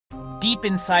Deep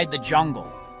inside the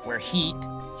jungle, where heat,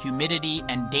 humidity,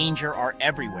 and danger are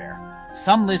everywhere,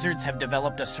 some lizards have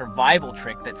developed a survival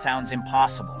trick that sounds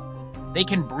impossible. They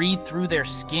can breathe through their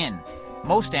skin.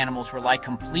 Most animals rely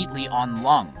completely on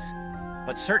lungs,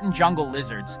 but certain jungle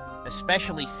lizards,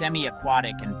 especially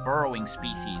semi-aquatic and burrowing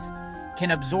species, can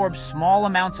absorb small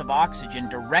amounts of oxygen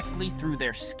directly through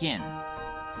their skin.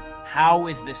 How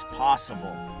is this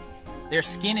possible? Their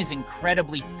skin is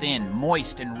incredibly thin,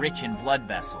 moist, and rich in blood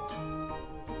vessels.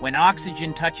 When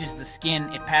oxygen touches the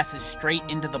skin, it passes straight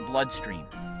into the bloodstream,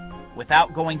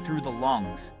 without going through the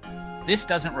lungs. This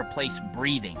doesn't replace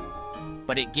breathing,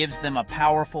 but it gives them a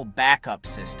powerful backup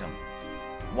system.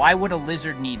 Why would a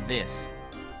lizard need this?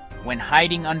 When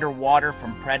hiding underwater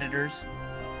from predators,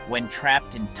 when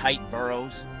trapped in tight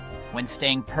burrows, when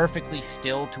staying perfectly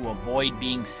still to avoid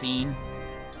being seen,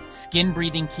 skin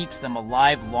breathing keeps them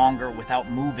alive longer without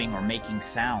moving or making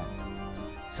sound.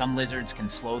 Some lizards can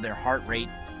slow their heart rate,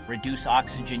 reduce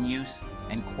oxygen use,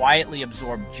 and quietly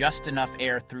absorb just enough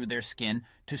air through their skin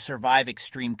to survive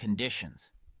extreme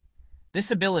conditions.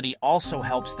 This ability also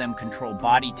helps them control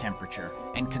body temperature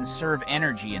and conserve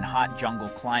energy in hot jungle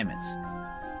climates.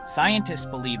 Scientists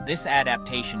believe this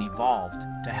adaptation evolved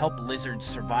to help lizards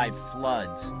survive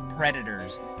floods,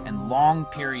 predators, and long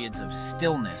periods of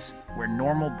stillness where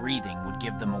normal breathing would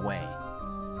give them away.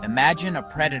 Imagine a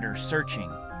predator searching,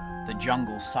 the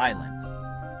jungle silent,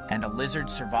 and a lizard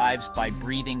survives by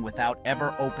breathing without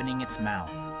ever opening its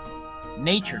mouth.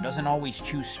 Nature doesn't always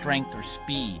choose strength or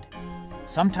speed.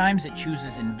 Sometimes it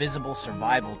chooses invisible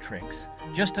survival tricks,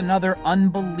 just another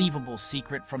unbelievable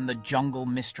secret from the jungle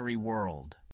mystery world.